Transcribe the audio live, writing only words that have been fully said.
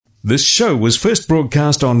This show was first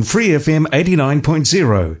broadcast on Free FM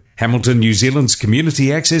 89.0, Hamilton, New Zealand's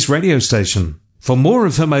community access radio station. For more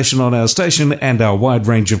information on our station and our wide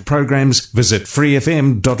range of programs, visit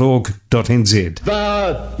freefm.org.nz.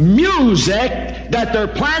 The music that they're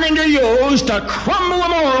planning to use to crumble the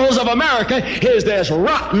morals of America is this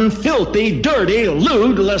rotten, filthy, dirty,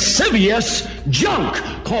 lewd, lascivious junk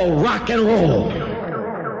called rock and roll.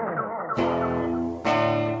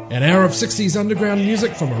 An hour of 60s underground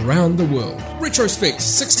music from around the world. Retrospect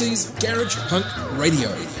 60s Garage Punk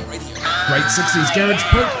Radio. Great 60s Garage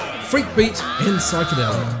Punk, Freakbeat and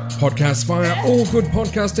Psychedelia. Podcast via all good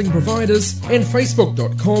podcasting providers and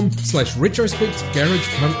facebook.com/Retrospect Garage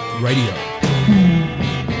Punk Radio.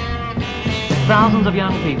 Thousands of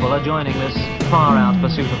young people are joining this far-out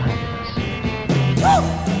pursuit of happiness.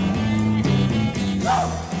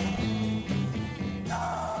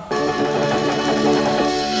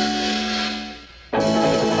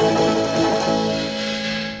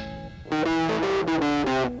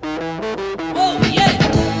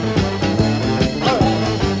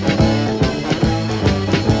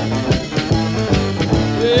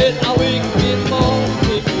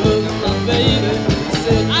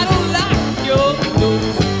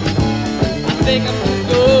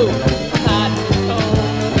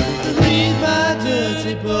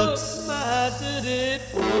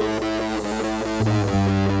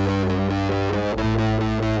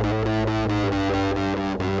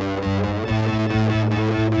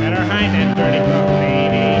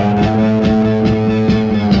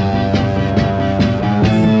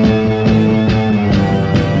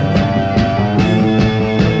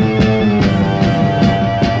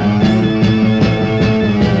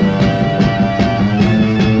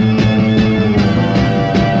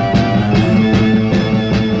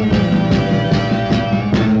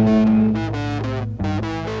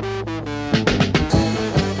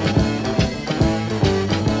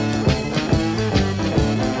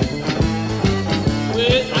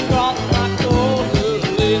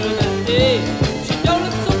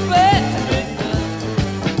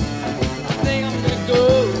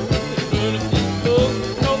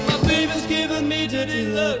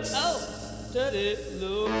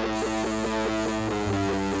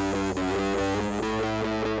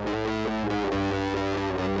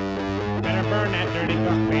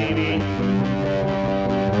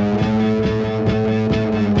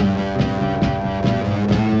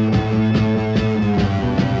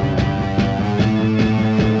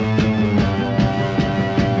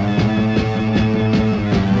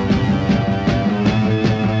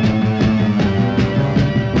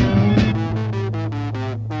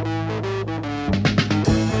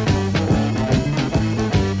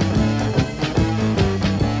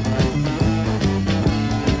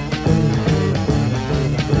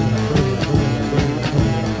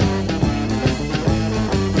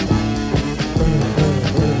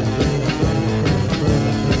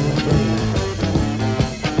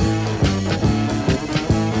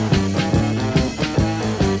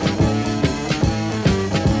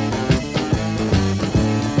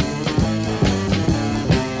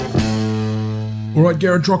 Alright,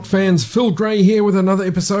 Garage Rock fans, Phil Gray here with another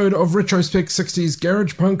episode of Retrospect 60s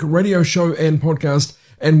Garage Punk radio show and podcast,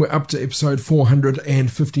 and we're up to episode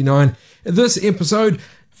 459. This episode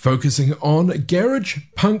focusing on garage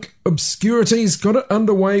punk obscurities. Got it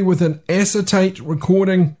underway with an acetate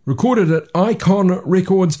recording recorded at Icon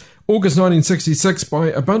Records, August 1966, by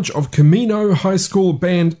a bunch of Camino High School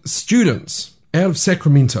band students out of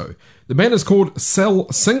Sacramento. The band is called Cell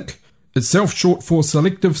Sync. Itself short for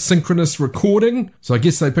Selective Synchronous Recording, so I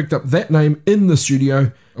guess they picked up that name in the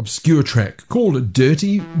studio. Obscure track called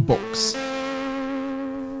Dirty Books.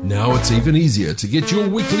 Now it's even easier to get your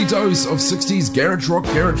weekly dose of 60s garage rock,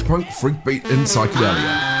 garage punk, freakbeat and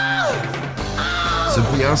psychedelia.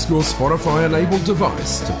 Simply ask your Spotify-enabled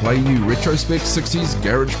device to play you Retrospect 60s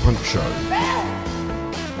Garage Punk Show.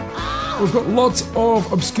 We've got lots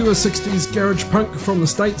of obscure 60s garage punk from the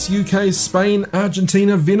States, UK, Spain,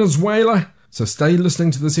 Argentina, Venezuela, so stay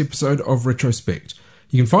listening to this episode of Retrospect.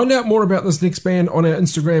 You can find out more about this next band on our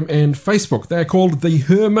Instagram and Facebook. They're called the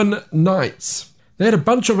Herman Knights. They had a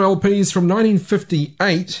bunch of LPs from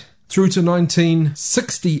 1958 through to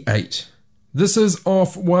 1968. This is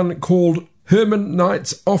off one called Herman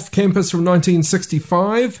Knights Off Campus from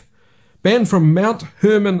 1965. Band from Mount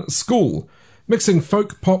Herman School, mixing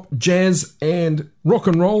folk, pop, jazz, and rock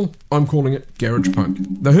and roll. I'm calling it garage punk.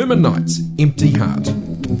 The Herman Knights, Empty Heart. I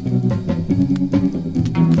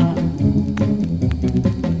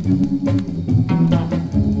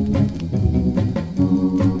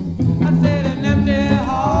said an empty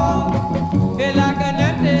heart is like an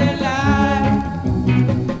empty life.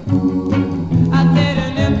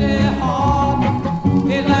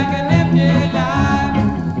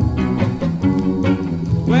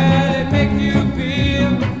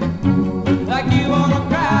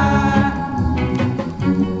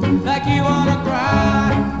 like you wanna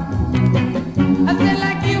cry. I said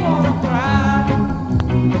like you wanna cry.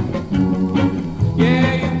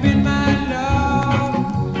 Yeah, you've been my love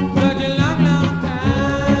such a long, long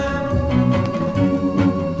time.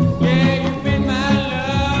 Yeah, you've been my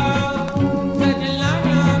love such a long,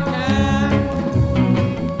 long time.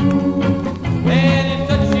 And it's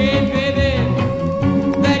such a shame, baby,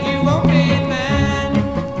 that you won't be mine.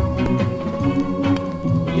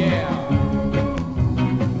 Yeah.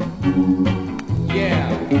 Yeah.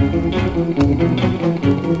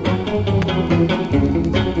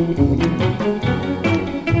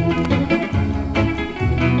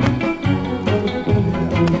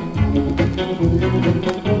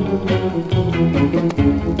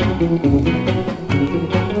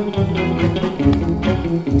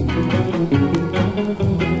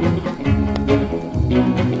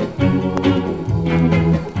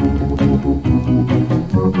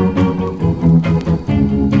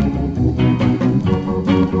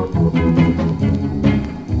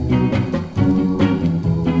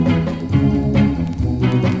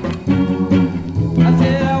 I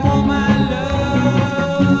said I want my love.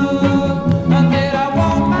 I said I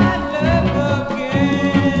want my love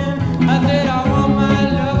again. I said I want my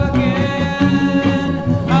love again.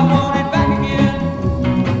 I want it back again.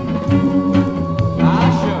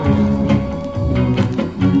 I'll show you.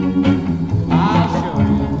 I'll show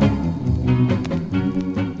you.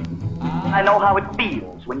 I know how it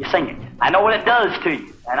feels when you sing it. I know what it does to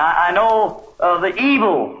you. And I know the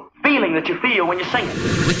evil feeling that you feel when you sing it.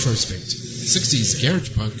 Retrospect. 60s garage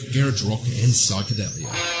punk, garage rock and psychedelia.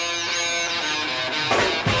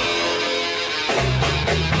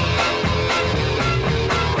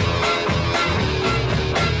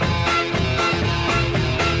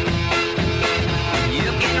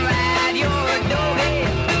 You can ride your doggy.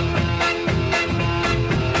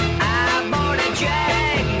 I bought a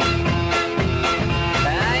jag. I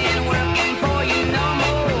ain't working for you no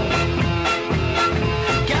more.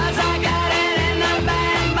 'Cause I got it in the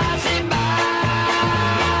bag, bossy boss.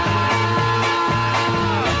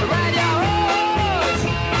 Ride your horse.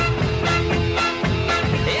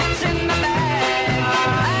 It's in the bag.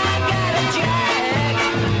 I got a jag,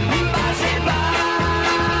 bossy boss.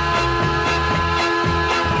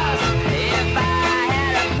 If I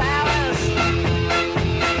had a palace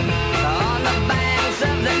on the banks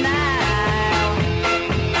of the Nile,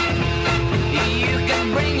 you could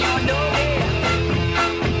bring your doggy.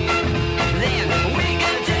 Then we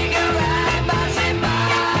could take a ride, bossy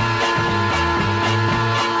boss.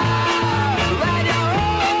 Ride your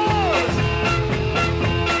horse.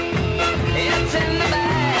 It's in the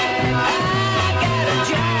bag. I got a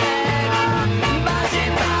jag, bossy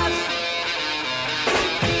boss.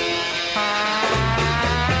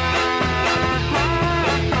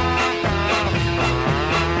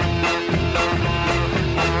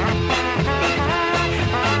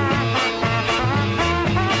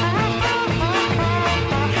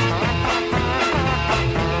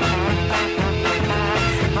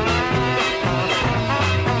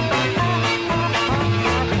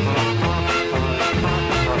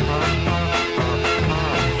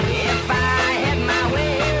 If I had my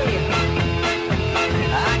way,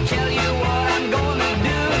 I'd tell you what I'm gonna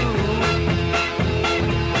do.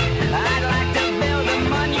 I'd like to build a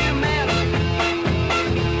monument,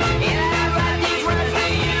 and I'd write these words to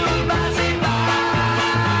you, bossy boss.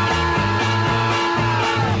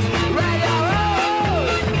 Ride your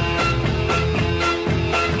horse.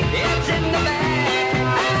 It's in the bag.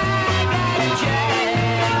 I got a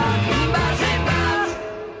jag, bossy boss.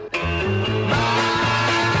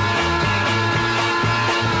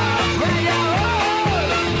 Ride your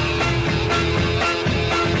horse.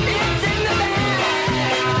 It's in the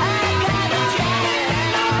bag. I got a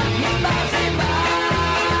jag, bossy boss.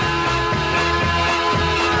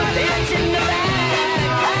 It's in the bag.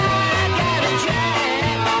 I got a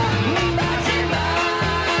jag, bossy boss.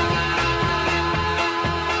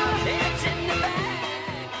 It's in the bag.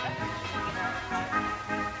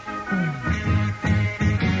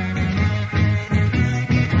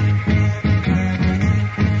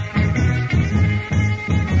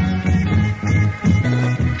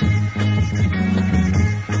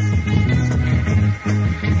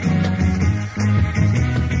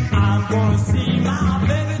 I'm gonna see my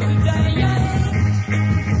baby today, yeah.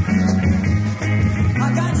 I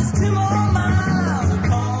got just 2 more miles to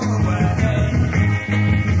come away.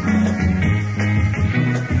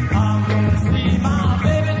 I'm gonna see my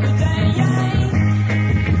baby today, yeah.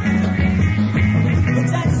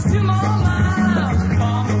 It's just 2 more miles to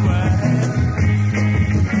come away.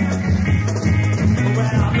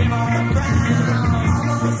 When I'll be on the ground,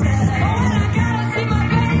 almost there. Oh, and I gotta see my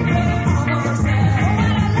baby.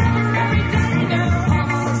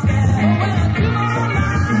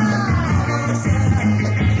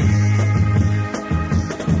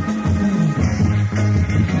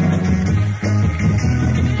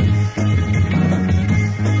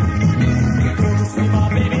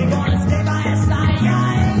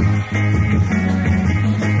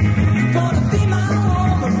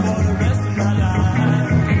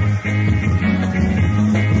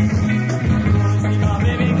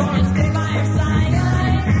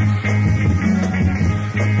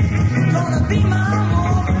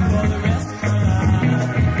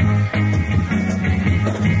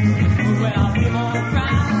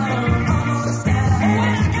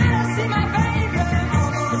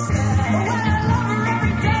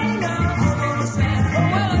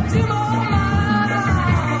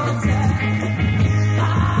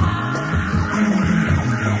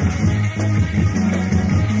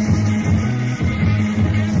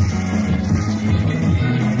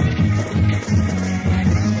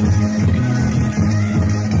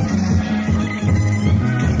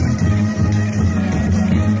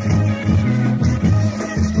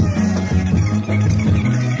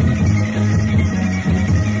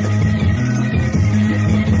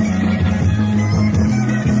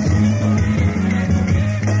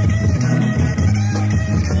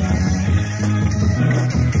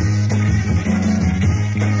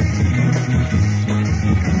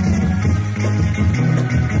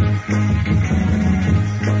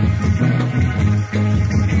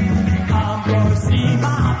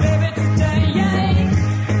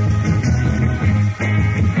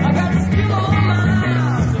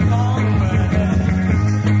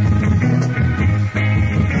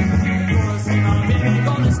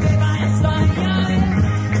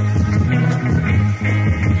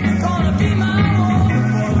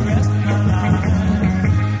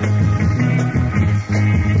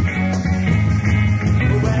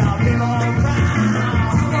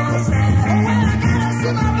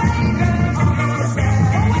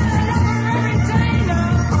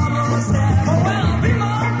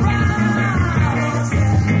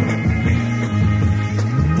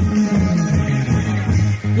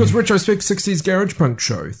 was Retrospect 60s Garage Punk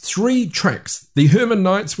Show. 3 tracks. The Herman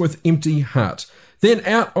Knights with Empty Heart. Then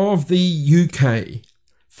out of the UK,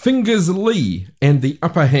 Fingers Lee and The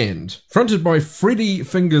Upper Hand. Fronted by Freddie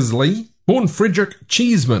Fingers Lee, born Frederick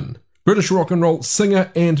Cheeseman, British rock and roll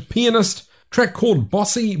singer and pianist. Track called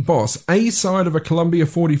Bossy Boss, A-side of a Columbia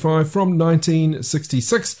 45 from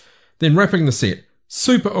 1966. Then wrapping the set,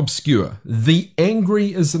 super obscure. The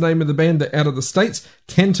Angry is the name of the band. They're out of the States,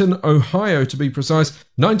 Canton, Ohio to be precise.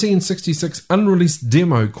 1966 unreleased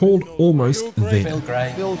demo called Almost There. Phil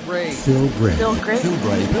Gray. Phil Gray. Phil Gray. Phil Gray. Phil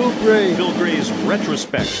Gray. Phil Gray. Phil Gray's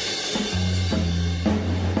Retrospect.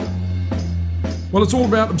 Well, it's all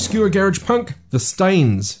about obscure garage punk. The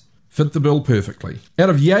Stains fit the bill perfectly. Out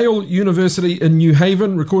of Yale University in New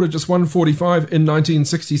Haven, recorded just 145 in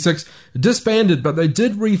 1966. Disbanded, but they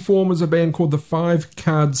did reform as a band called the Five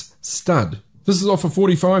Cards Stud. This is off of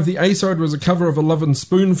 45. The A-side was a cover of a Lovin'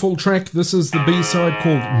 Spoonful track. This is the B-side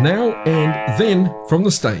called Now and Then from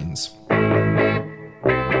the Stains.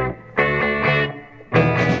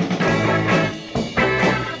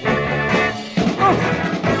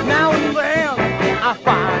 Now and then I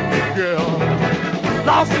find a girl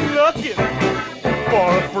lost and looking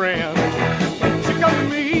for a friend. She comes to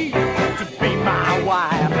me to be my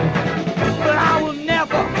wife, but I will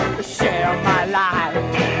never share my life.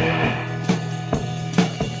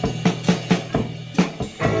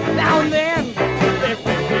 Now and then they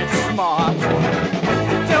think it's smart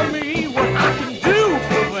to tell me what I can do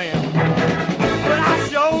for them, but I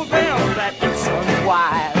show them that it's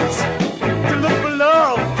unwise to look for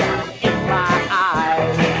love in my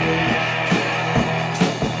eyes.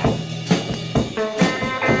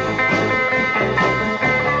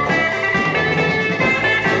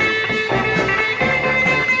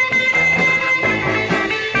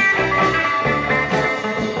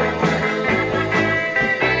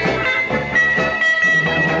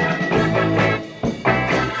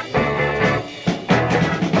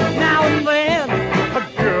 Now and then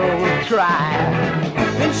a girl will cry,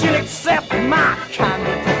 then she'll accept my kind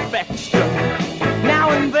of perfection. Now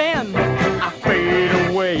and then I fade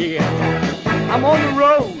away. I'm on the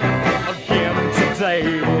road again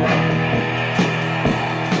today.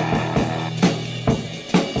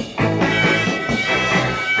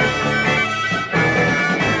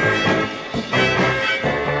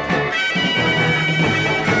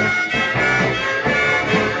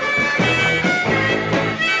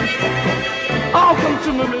 Oh, come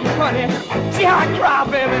to me, little honey. See how I cry,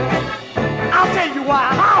 baby. I'll tell you why.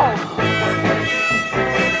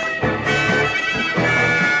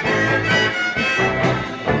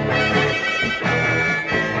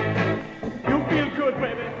 You feel good,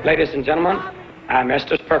 baby. Ladies and gentlemen, I'm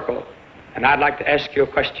Estes Perkle, and I'd like to ask you a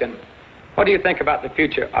question. What do you think about the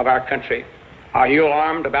future of our country? Are you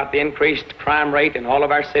alarmed about the increased crime rate in all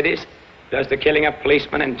of our cities? Does the killing of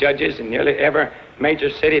policemen and judges in nearly every major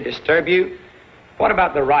city disturb you? What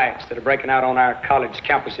about the riots that are breaking out on our college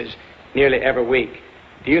campuses nearly every week?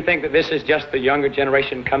 Do you think that this is just the younger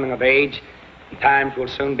generation coming of age and times will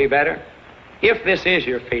soon be better? If this is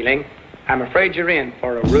your feeling, I'm afraid you're in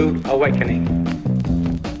for a rude awakening.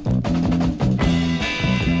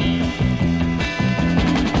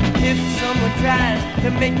 If someone tries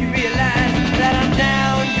to make you realize that I'm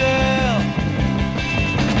down, girl,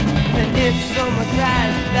 and if someone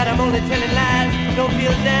cries that I'm only telling lies, don't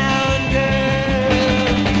feel down, girl,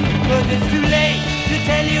 'cause it's too late to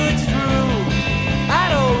tell you it's true. I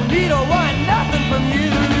don't need or want nothing from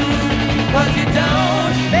you, 'cause you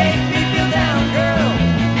don't make me feel down, girl.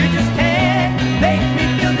 You just can't make me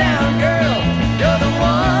feel down, girl. You're the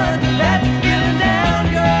one that's feeling down,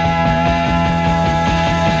 girl.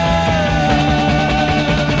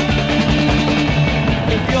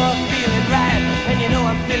 If you're feeling right and you know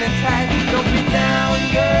I'm feeling tight, don't be down,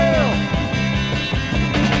 girl.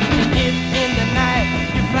 If in the night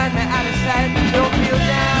you find me out of sight, don't feel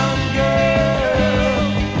down, girl.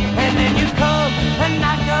 And then you come and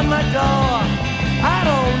knock on my door. I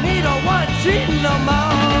don't need or want cheating no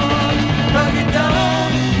more. 'Cause you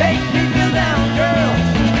don't make me feel down, girl.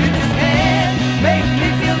 You just can't make me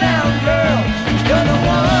feel down, girl. You're the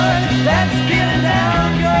one that's feeling down,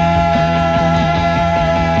 girl.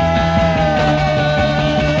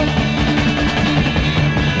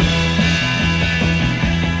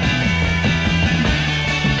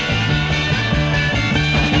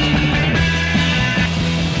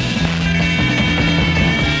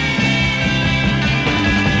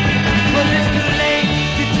 Well, it's too late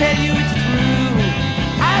to tell you it's true.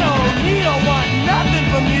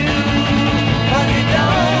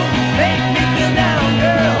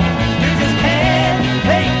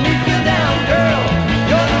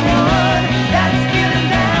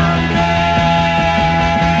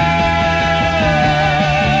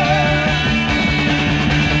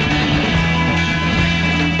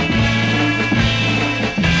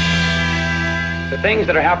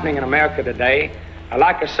 that are happening in America today are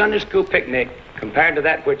like a Sunday school picnic compared to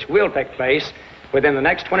that which will take place within the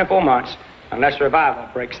next 24 months unless revival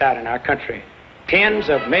breaks out in our country. Tens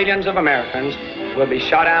of millions of Americans will be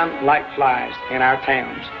shot down like flies in our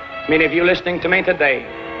towns. Many of you listening to me today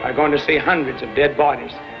are going to see hundreds of dead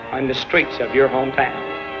bodies on the streets of your hometown.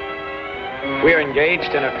 We are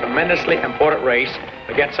engaged in a tremendously important race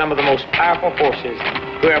against some of the most powerful forces.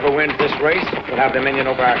 Whoever wins this race will have dominion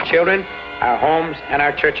over our children, our homes, and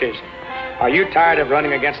our churches. Are you tired of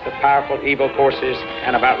running against the powerful evil forces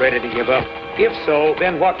and about ready to give up? If so,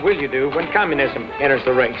 then what will you do when communism enters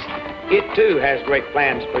the race? It too has great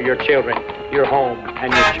plans for your children, your home,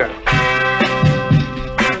 and your church.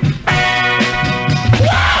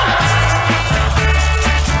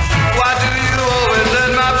 Why do you always let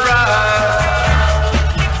my pride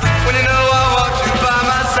when you know I want you by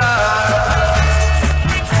my side?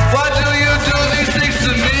 Why do you do these things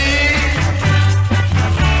to me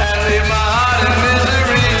and leave my heart in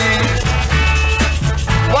misery?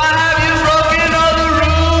 Why have you broken all the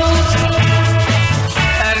rules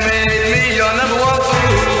and made me your number one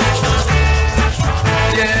fool?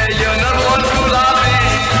 Yeah, your number one fool I'll be,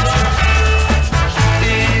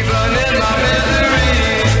 even in my misery.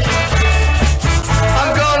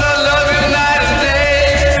 I'm gonna love you night and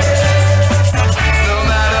day, no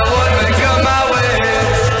matter what may come my way.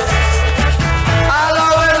 I'll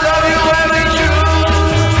always love you and be true,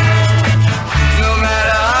 no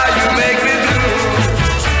matter how you make me do.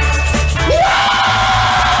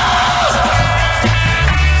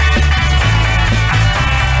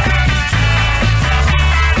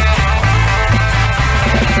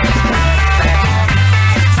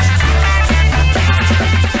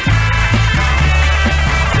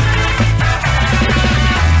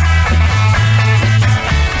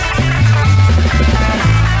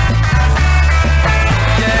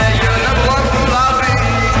 Yeah, your number one fool I'll be,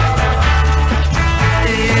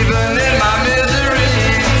 even in my misery.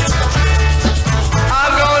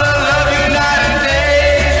 I'm gonna love you night and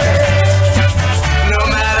day, no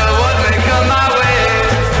matter what may come my way.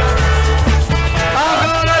 I'm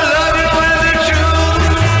gonna love you and be true,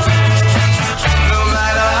 no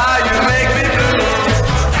matter how you make me blue.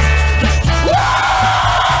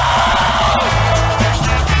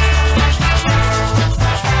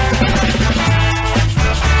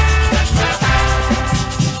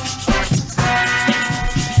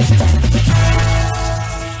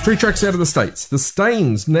 Three tracks out of the States. The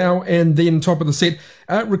Stains, Now and Then, top of the set,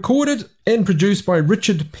 recorded and produced by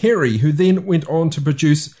Richard Perry, who then went on to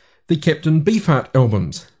produce the Captain Beefheart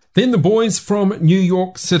albums. Then the Boys from New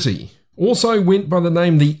York City also went by the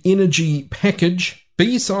name The Energy Package,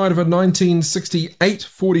 B-side of a 1968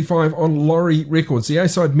 45 on Laurie Records. The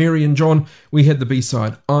A-side, Mary and John, we had the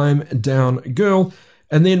B-side, I'm Down Girl.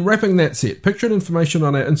 And then wrapping that set, picture and information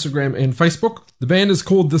on our Instagram and Facebook. The band is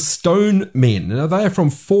called the Stone Men. Now, they are from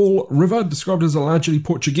Fall River, described as a largely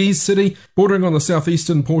Portuguese city, bordering on the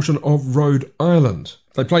southeastern portion of Rhode Island.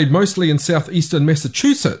 They played mostly in southeastern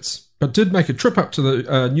Massachusetts, but did make a trip up to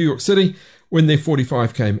the New York City when their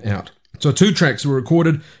 45 came out. So 2 tracks were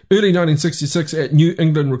recorded early 1966 at New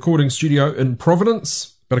England Recording Studio in Providence.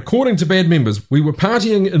 But according to band members, we were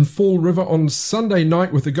partying in Fall River on Sunday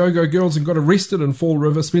night with the Go-Go Girls and got arrested in Fall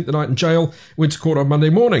River, spent the night in jail, went to court on Monday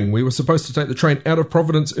morning. We were supposed to take the train out of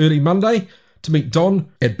Providence early Monday to meet Don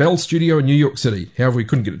at Bell Studio in New York City. However, we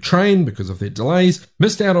couldn't get a train because of their delays,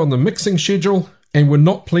 missed out on the mixing schedule, and were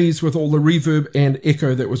not pleased with all the reverb and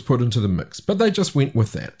echo that was put into the mix. But they just went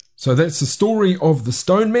with that. So that's the story of the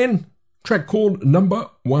Stone Men, track called Number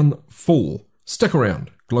One Fall. Stick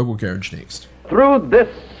around. Global Garage next. Through this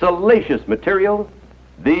salacious material,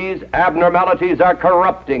 these abnormalities are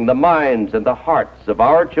corrupting the minds and the hearts of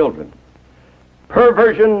our children.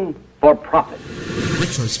 Perversion for profit.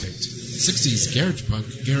 Retrospect. 60s garage punk,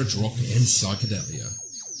 garage rock and psychedelia.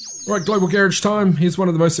 Right, Global Garage time. Here's one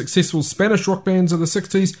of the most successful Spanish rock bands of the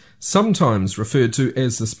 60s, sometimes referred to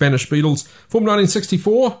as the Spanish Beatles. Formed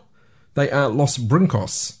 1964, they are Los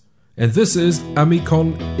Brincos. And this is A Mi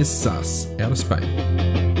Con Estás, out of Spain.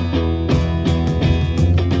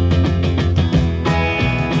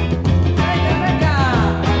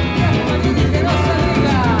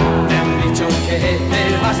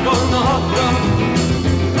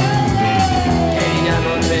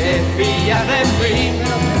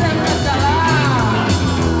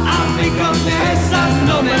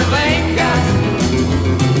 No me vengas,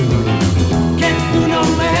 que tú no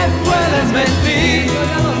me puedes mentir.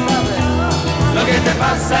 Lo que te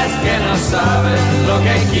pasa es que no sabes lo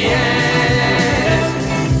que quieres,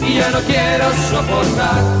 y yo no quiero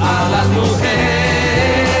soportar a las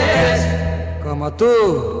mujeres como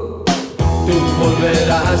tú. Tú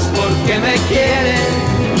volverás porque me quieres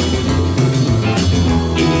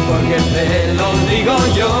y porque te lo digo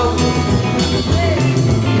yo.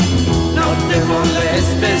 No te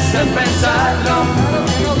molestes en pensarlo,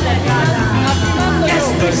 que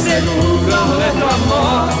estoy seguro de tu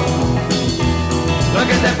amor. Lo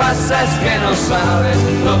que te pasa es que no sabes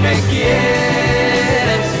lo que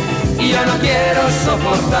quieres y yo no quiero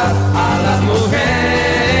soportar a las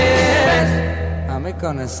mujeres. ¿A mí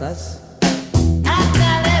conoces?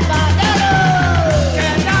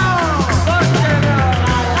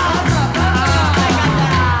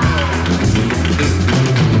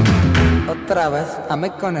 Otra vez, ¿a mí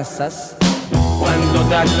conoces? Cuando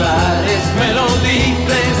te aclares me lo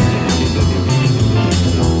dices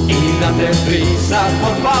y date prisa,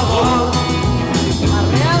 por favor.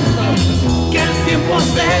 Que el tiempo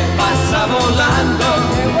se pasa volando.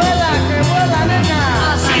 Que vuela, nena.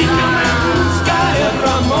 Si no me busca otro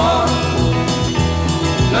amor.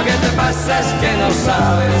 Lo que te pasa es que no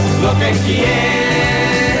sabes lo que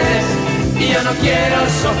quieres y yo no quiero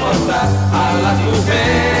soportar a las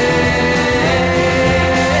mujeres.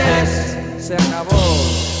 Se acabó.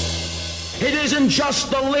 It isn't just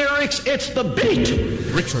the lyrics, it's the beat.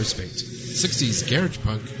 Retrospect, 60s garage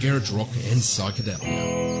punk, garage rock and psychedelic.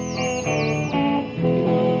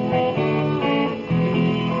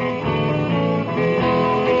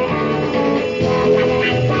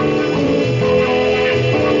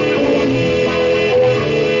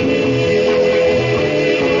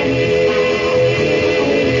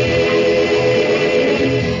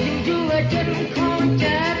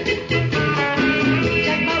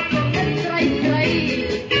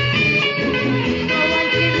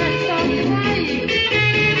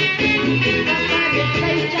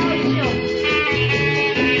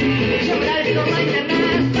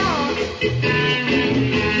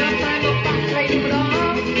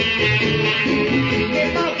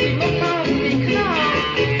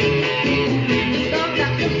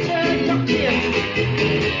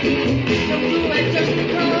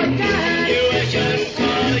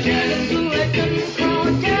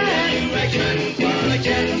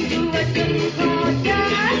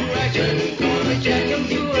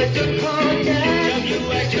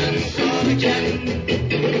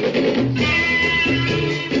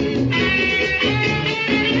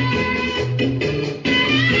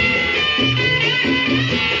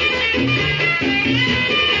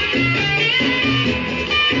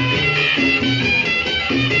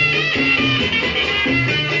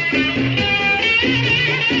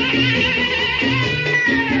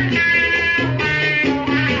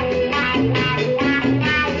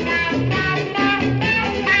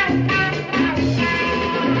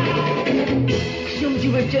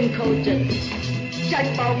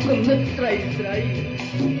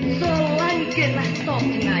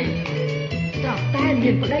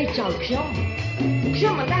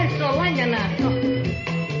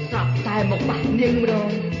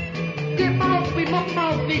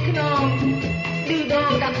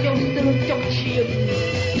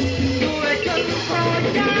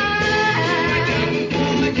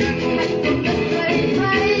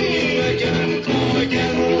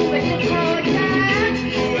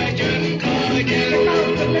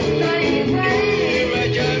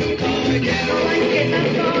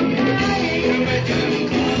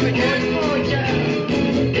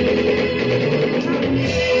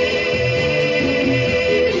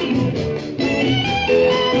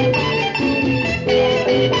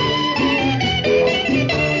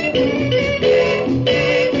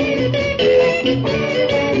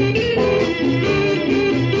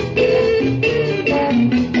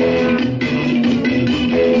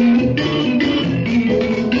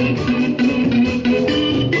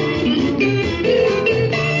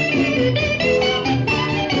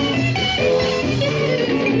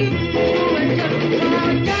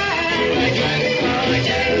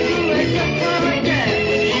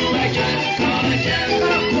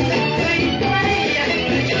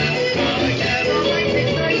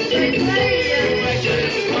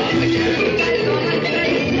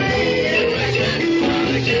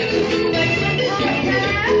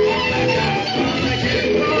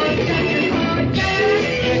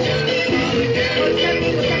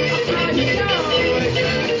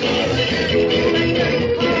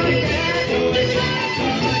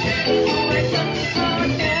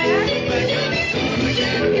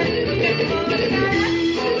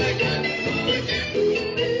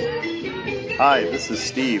 Hi, this is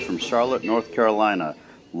Steve from Charlotte, North Carolina,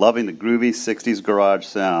 loving the groovy 60s garage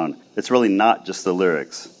sound. It's really not just the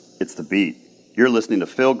lyrics, it's the beat. You're listening to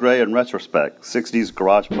Phil Gray and Retrospect, 60s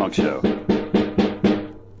Garage Punk Show.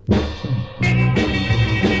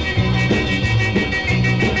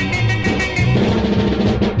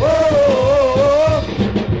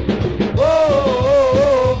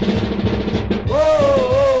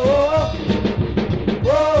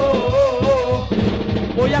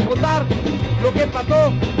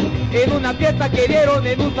 una fiesta que dieron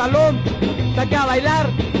en un salón, saqué a bailar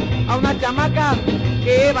a una chamaca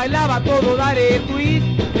que bailaba todo dar el twist.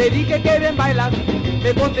 Le dije que bien bailas,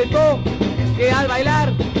 me contestó que al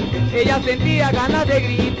bailar ella sentía ganas de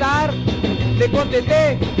gritar. Le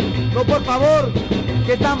contesté, no por favor,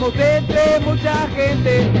 que estamos entre mucha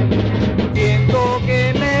gente. Siento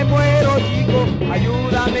que me muero, chico,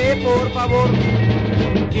 ayúdame por favor.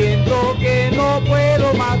 Siento que no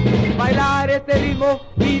puedo más bailar este ritmo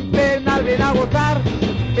infernal. Ven a gozar,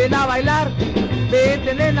 ven a bailar,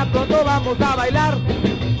 vente nena, pronto vamos a bailar.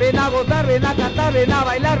 Ven a gozar, ven a cantar, ven a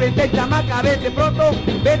bailar, vente chamaca, vente pronto,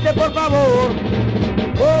 vente por favor.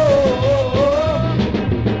 Oh, oh, oh,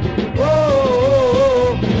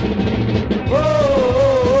 oh, oh, oh,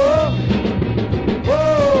 oh, oh, oh,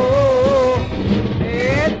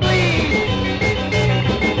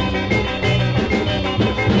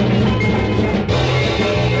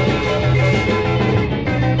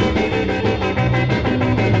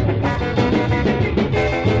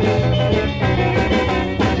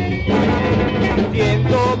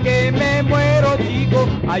 siento que me muero, chico,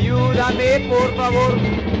 ayúdame por favor.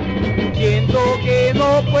 Siento que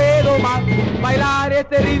no puedo más bailar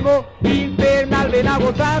este ritmo infernal. Ven a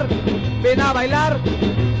gozar, ven a bailar,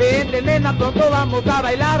 vente nena, pronto vamos a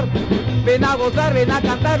bailar. Ven a gozar, ven a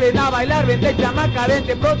cantar, ven a bailar, vente chamaca,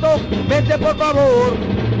 vente pronto, vente por favor.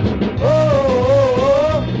 Oh,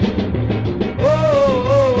 oh, oh, oh,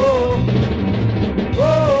 oh, oh, oh,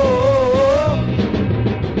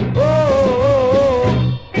 oh, oh.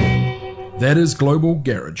 That is Global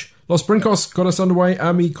Garage. Los Brincos got us underway,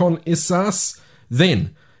 Ami con Esas.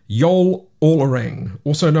 Then, Yol Olarang,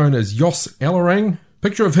 also known as Yos Alarang.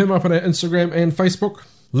 Picture of him up on our Instagram and Facebook.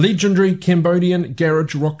 Legendary Cambodian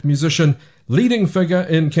garage rock musician, leading figure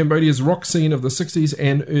in Cambodia's rock scene of the 60s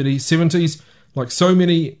and early 70s. Like so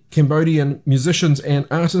many Cambodian musicians and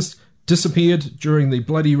artists, disappeared during the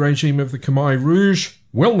bloody regime of the Khmer Rouge.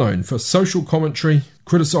 Well known for social commentary,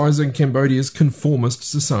 criticising Cambodia's conformist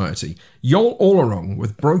society. Yol Olarong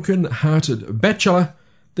with Broken Hearted Bachelor,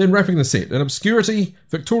 then wrapping the set. In obscurity,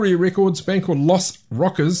 Victoria Records, band called Los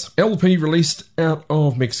Rockers, LP released out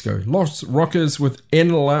of Mexico. Los Rockers with En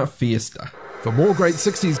La Fiesta. For more great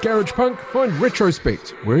 60s garage punk, find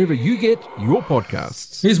Retrospect wherever you get your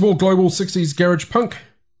podcasts. Here's more global 60s garage punk.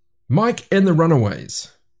 Mike and the Runaways.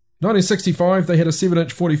 1965, they had a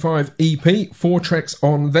 7-inch 45 EP, 4 tracks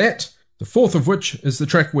on that, the fourth of which is the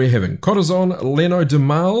track we're having, Corazon Leno de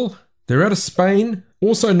Mal. They're out of Spain,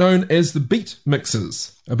 also known as the Beat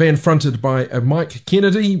Mixers, a band fronted by Mike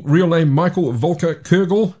Kennedy, real name Michael Volker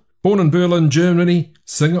Kurgel, born in Berlin, Germany,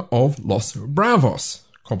 singer of Los Bravos.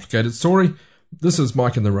 Complicated story. This is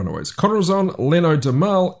Mike and the Runaways. Corazon Leno de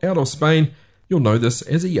Mal, out of Spain. You'll know this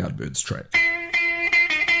as a Yardbirds track.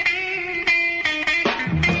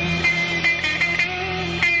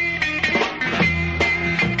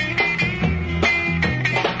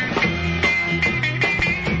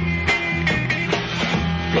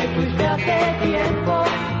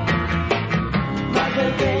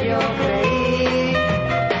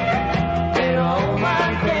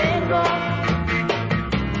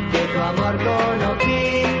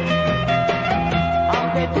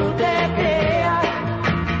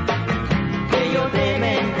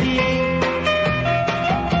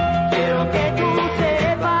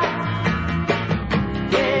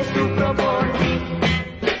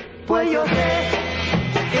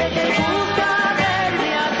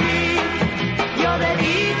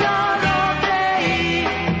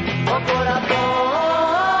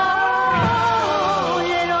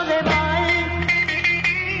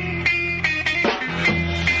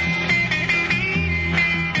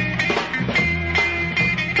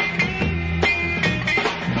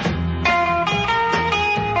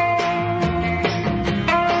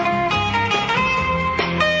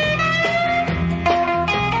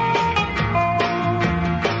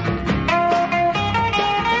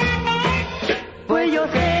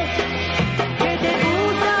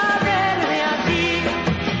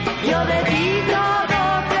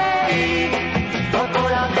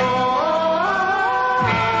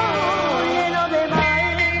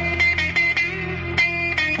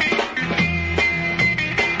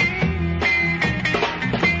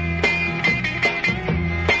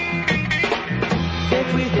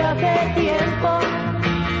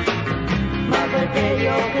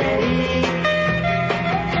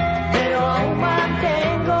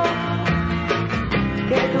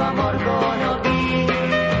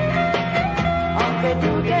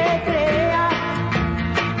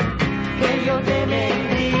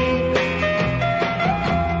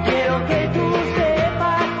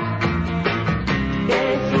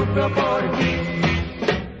 Por ti,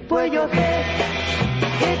 pues yo sé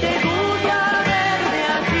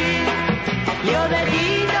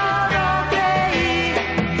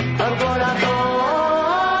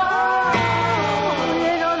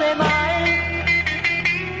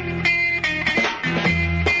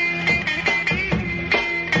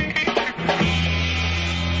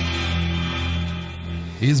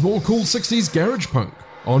Here's more cool 60s garage punk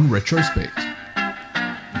on Retrospect.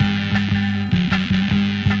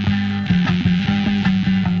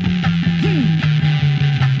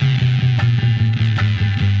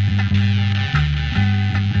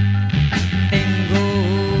 Tengo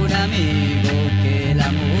un amigo que el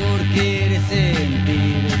amor quiere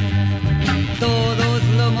sentir y todos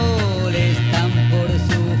lo molestan por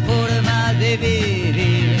su forma de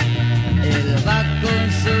vivir. Él va con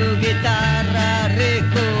su guitarra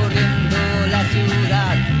recorriendo la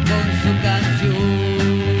ciudad con su canción.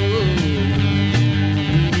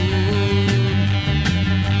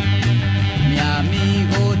 Mi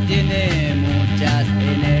amigo tiene muchas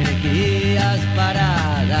energías para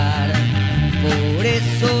dar, por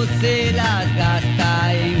eso se las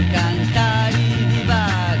gasta en cantar y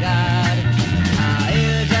divagar. A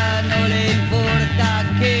él ya no le importa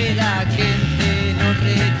que la gente lo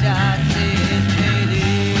rechace, es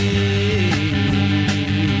feliz.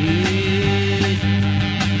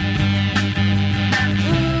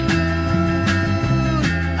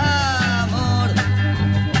 Amor,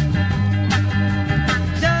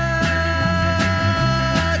 ya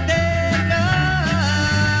tendrás.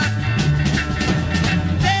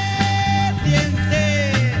 Piense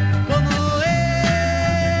como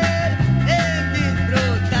él en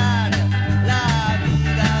disfrutar la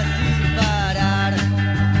vida sin parar.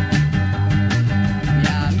 Mi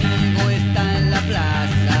amigo está en la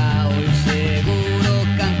plaza, hoy seguro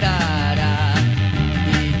cantará,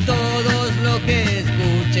 y todos los que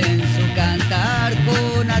escuchen su cantar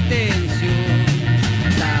con atención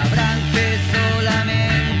sabrán que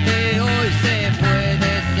solamente hoy se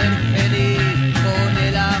puede ser feliz con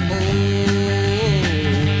el amor.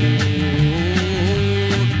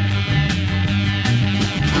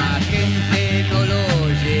 A gente no lo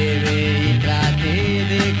lleve y trate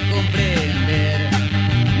de comprender.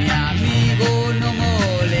 Mi amigo no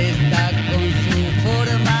molesta con su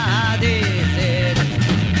forma de ser.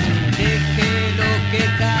 Déjelo que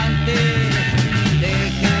cante,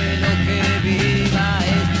 déjelo que viva,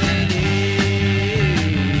 es feliz.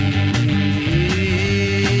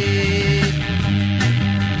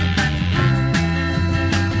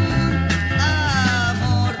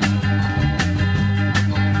 Amor,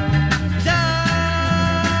 ya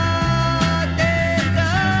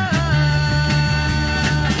tendrás.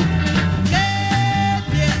 Que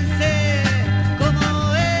piense como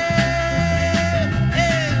él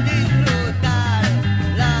en disfrutar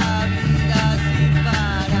la vida sin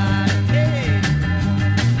parar.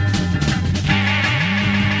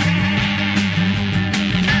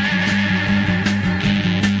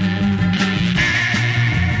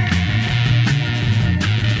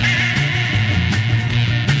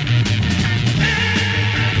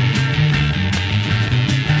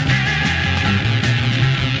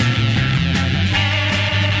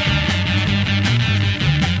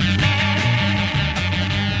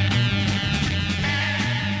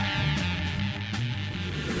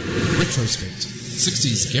 Retrospect,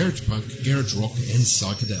 60s garage punk, garage rock and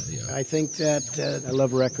psychedelia. I think that I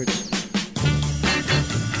love records.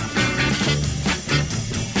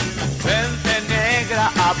 Vente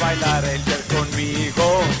negra a bailar el yer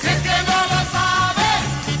conmigo. Si es que no lo sabes,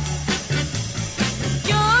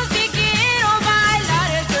 Yo sí quiero bailar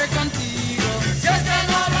el yer contigo. si es que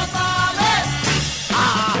no lo sabes.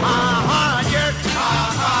 Yer,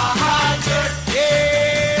 yer,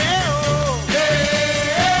 yeah,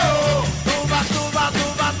 oh, tuba, tuba,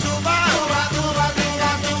 tuba, tuba, tuba, tuba,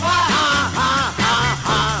 tuba, tuba,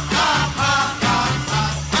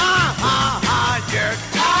 yer,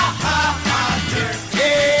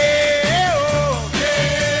 yeah,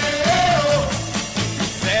 oh.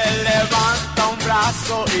 Se levanta un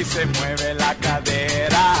brazo y se mueve la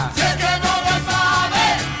cadera. Si es que no lo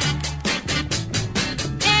sabes.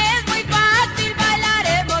 Es muy fácil,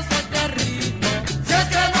 bailaremos este ritmo. Si es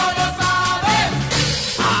que no lo sabes.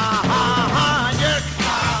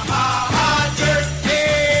 Yer,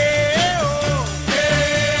 yeah, oh,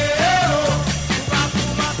 tuba,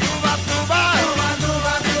 tuba, tuba, tuba,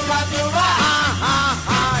 tuba, tuba, tuba,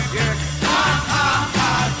 yer, yer,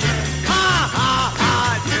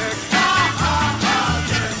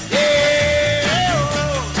 yeah, oh.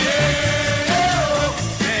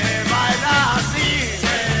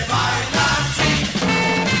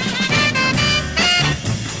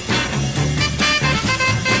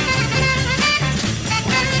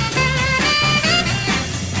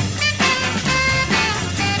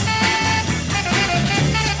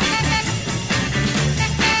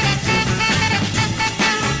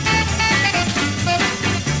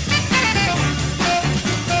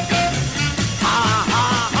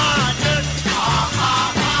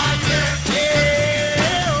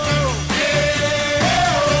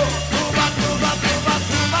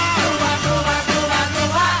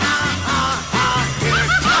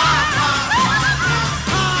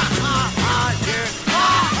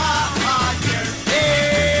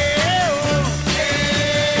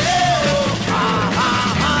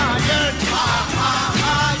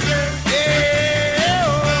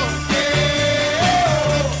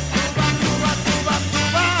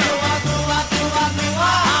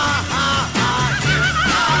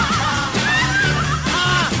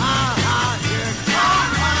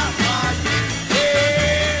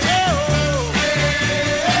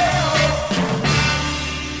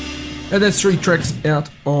 And that's 3 tracks out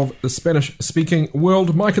of the Spanish-speaking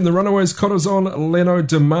world. Mike and the Runaways, Corazon, Leno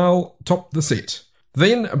de Mal topped the set.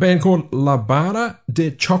 Then a band called La Barra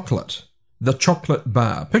de Chocolate, the Chocolate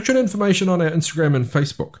Bar. Picture and information on our Instagram and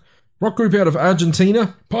Facebook. Rock group out of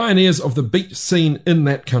Argentina, pioneers of the beat scene in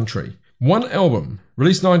that country. 1 album,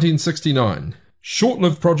 released 1969.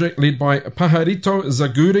 Short-lived project led by Pajarito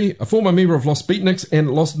Zaguri, a former member of Los Beatniks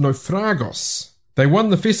and Los Naufragos. They won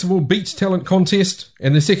the festival Beat Talent Contest,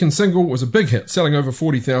 and their second single was a big hit, selling over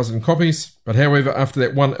 40,000 copies. But however, after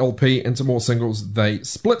that 1 LP and some more singles, they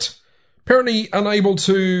split. Apparently unable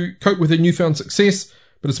to cope with their newfound success,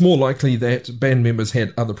 but it's more likely that band members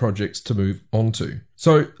had other projects to move on to.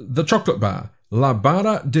 So, the Chocolate Bar, La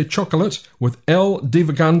Barra de Chocolate with El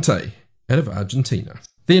Divagante, out of Argentina.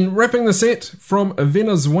 Then wrapping the set from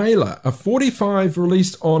Venezuela, a 45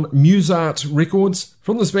 released on Musart Records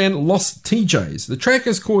from this band Los TJs. The track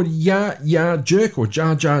is called Ya Ya Jerk or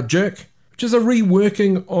Jar Jar Jerk, which is a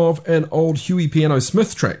reworking of an old Huey Piano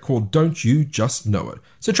Smith track called Don't You Just Know It.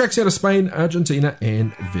 So tracks out of Spain, Argentina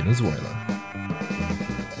and Venezuela.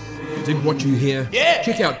 Dig what you hear. Yeah.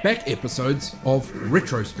 Check out back episodes of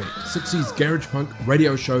Retrospect, 60s Garage Punk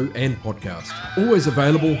radio show and podcast. Always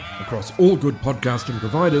available across all good podcasting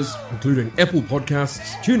providers, including Apple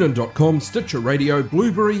Podcasts, TuneIn.com, Stitcher Radio,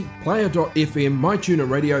 Blueberry, Player.fm, MyTuner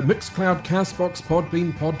Radio, Mixcloud, Castbox,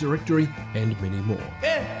 Podbean, Pod Directory, and many more.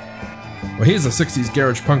 Well, here's a 60s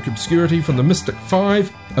garage punk obscurity from the Mystic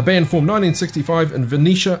 5, a band formed 1965 in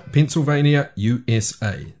Venetia, Pennsylvania,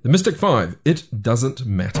 USA. The Mystic 5, It Doesn't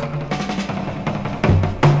Matter.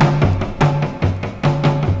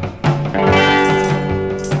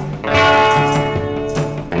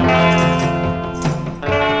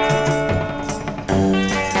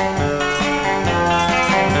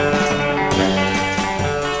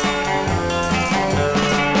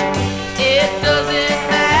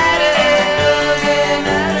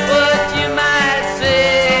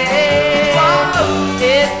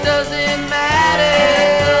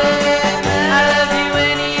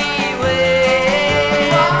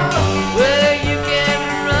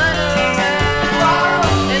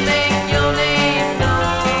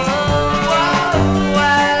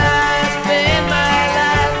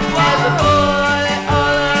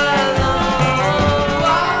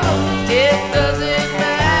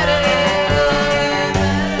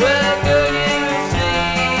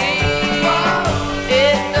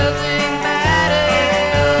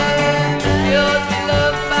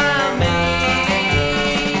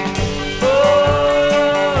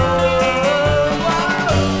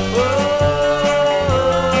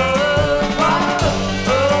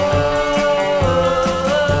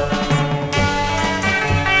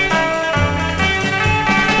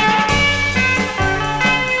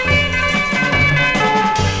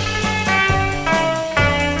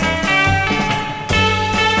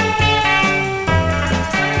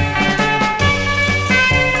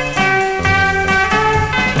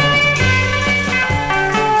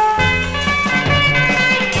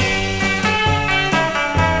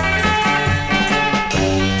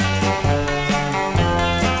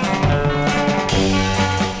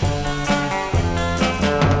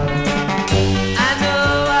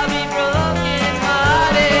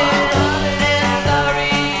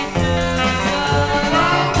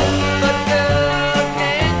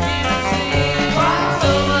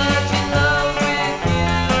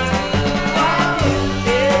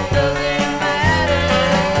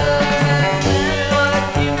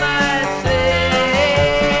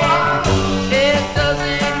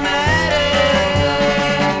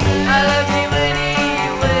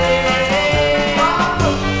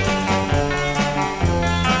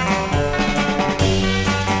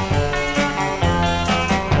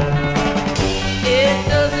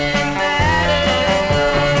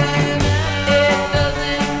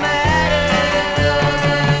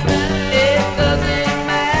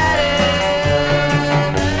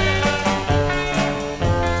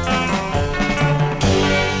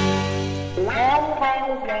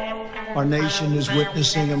 Our nation is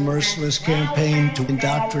witnessing a merciless campaign to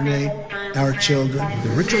indoctrinate our children. The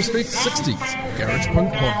Retrospect 60s Garage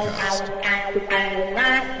Punk Podcast.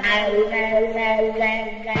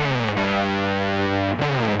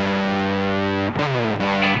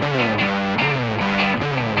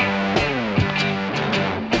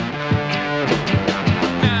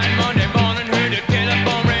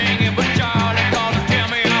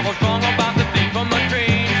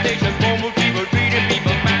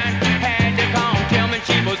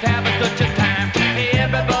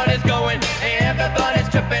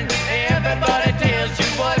 Everybody tells you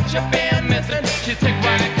what you've been missing. She took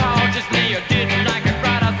my call, just me, or didn't like it.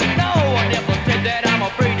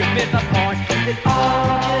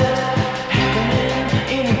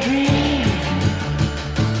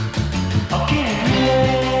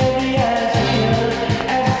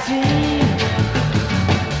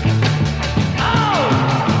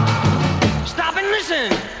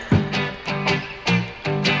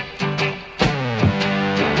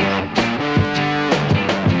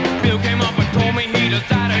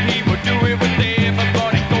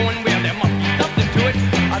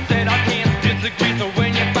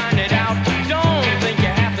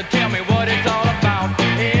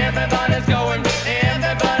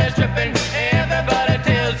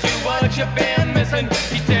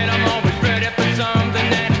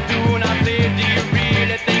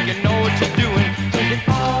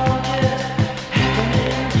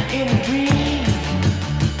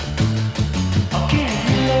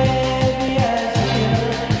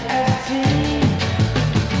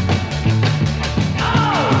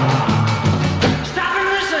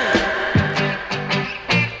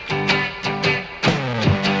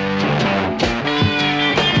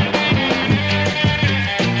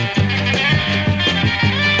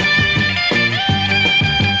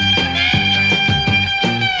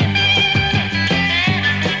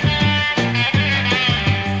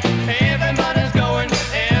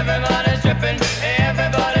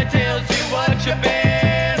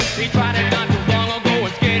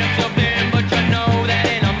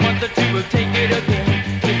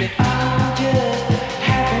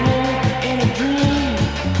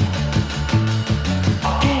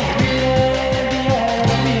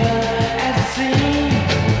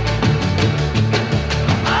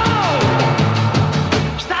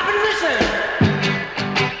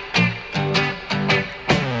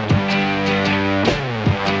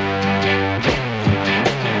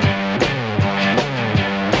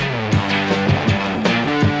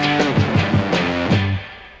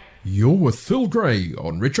 Phil Gray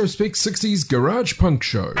on Retrospect 60s Garage Punk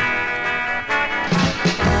Show.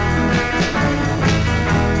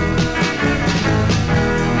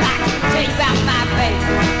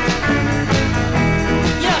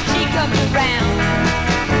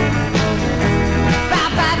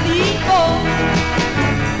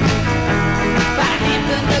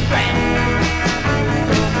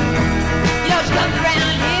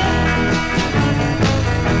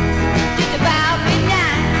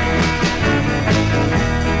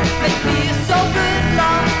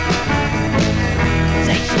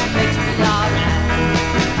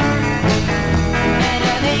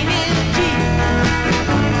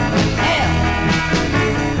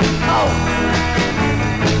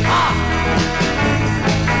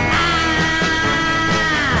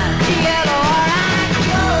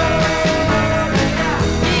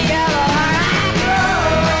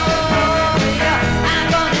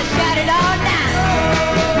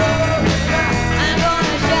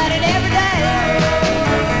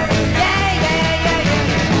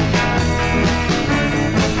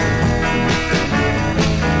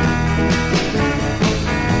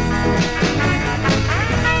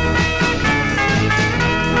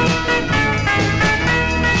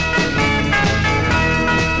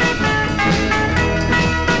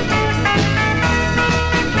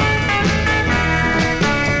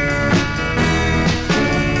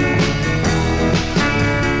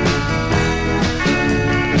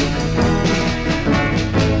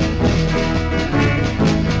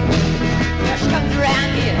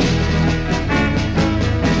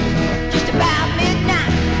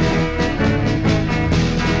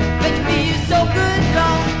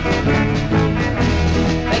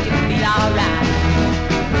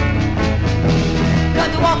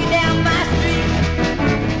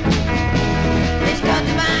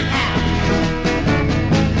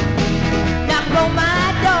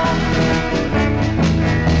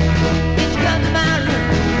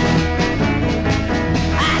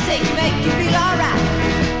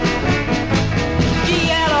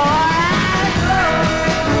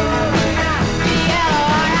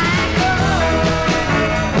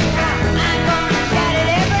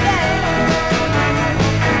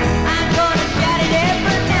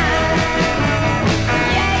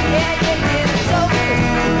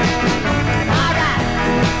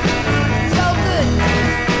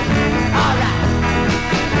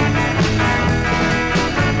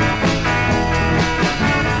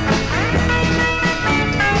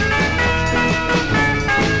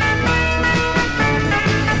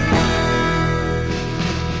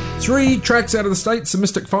 Three tracks out of the States, the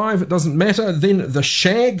Mystic 5, It Doesn't Matter, then The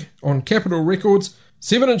Shag on Capitol Records,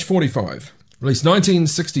 7-inch 45, released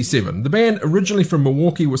 1967. The band, originally from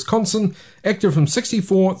Milwaukee, Wisconsin, active from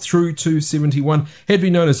 64 through to 71, had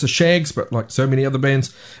been known as The Shags, but like so many other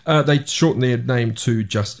bands, they shortened their name to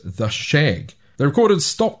just The Shag. They recorded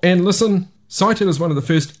Stop and Listen, cited as one of the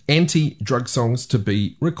first anti-drug songs to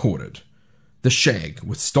be recorded. The Shag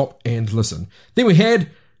with Stop and Listen. Then we had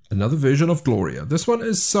another version of Gloria. This one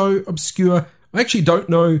is so obscure, I actually don't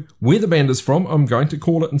know where the band is from. I'm going to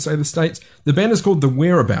call it and say the States. The band is called The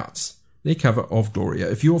Whereabouts, their cover of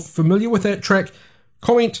Gloria. If you're familiar with that track,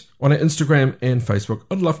 comment on our Instagram and Facebook.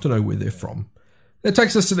 I'd love to know where they're from. That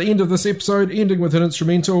takes us to the end of this episode, ending with an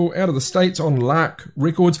instrumental out of the States on Lark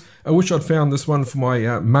Records. I wish I'd found this one for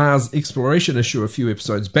my Mars exploration issue a few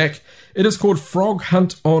episodes back. It is called Frog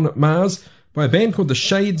Hunt on Mars by a band called The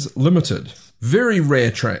Shades Limited. Very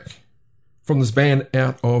rare track from this band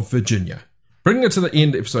out of Virginia. Bringing it to the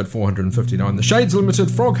end, episode 459, The Shades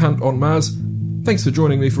Limited, Frog Hunt on Mars. Thanks for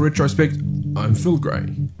joining me for Retrospect. I'm Phil Gray.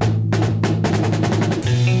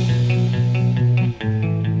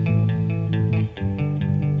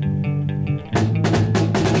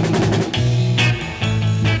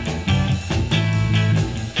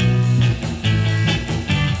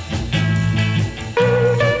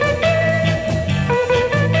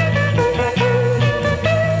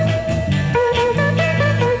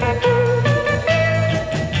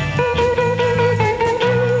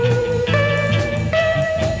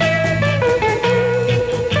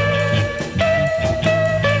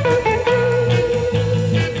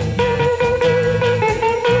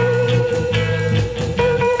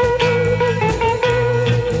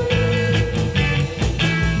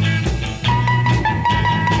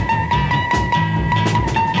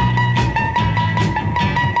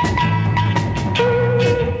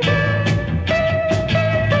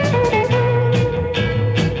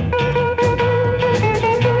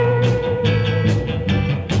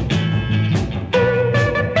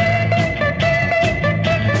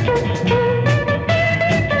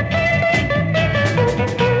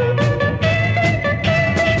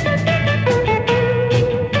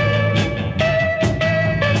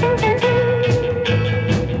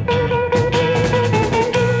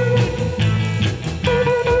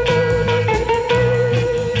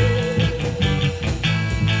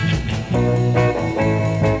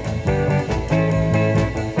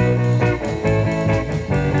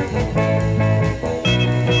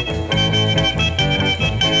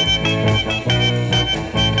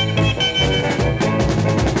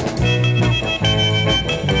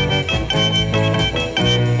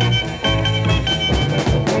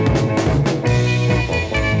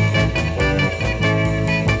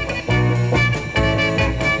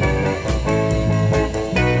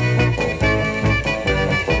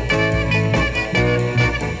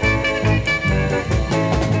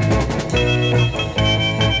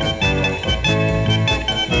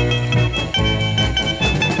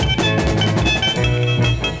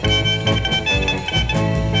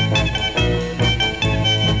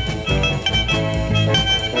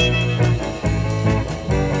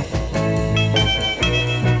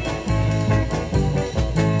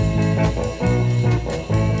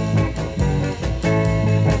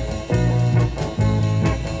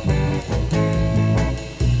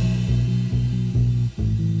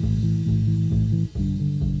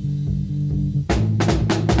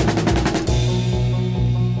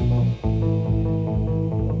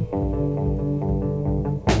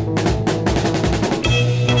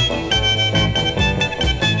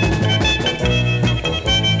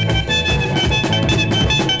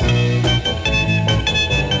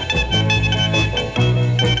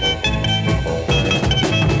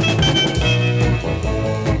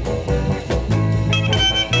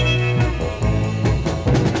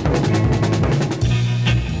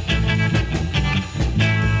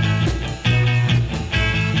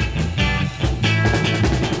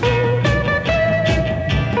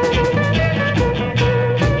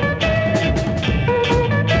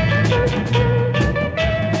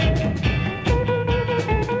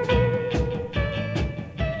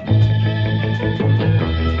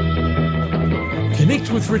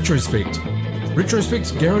 Retrospect.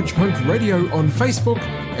 Retrospect Garage Punk Radio on Facebook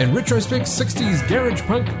and Retrospect 60s Garage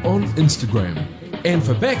Punk on Instagram. And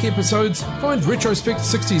for back episodes, find Retrospect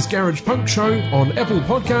 60s Garage Punk Show on Apple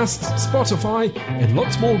Podcasts, Spotify, and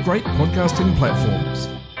lots more great podcasting platforms.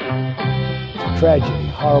 Tragedy,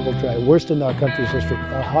 horrible tragedy, worst in our country's history,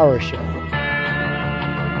 a horror show.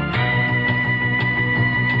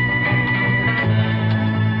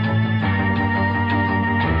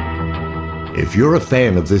 If you're a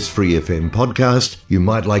fan of this Free FM podcast, you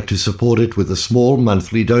might like to support it with a small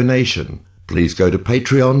monthly donation. Please go to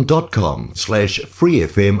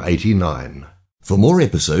patreon.com/freefm89. For more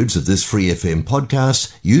episodes of this Free FM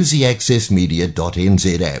podcast, use the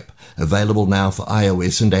accessmedia.nz app, available now for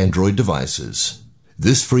iOS and Android devices.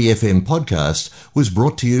 This Free FM podcast was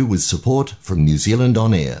brought to you with support from New Zealand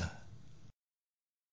On Air.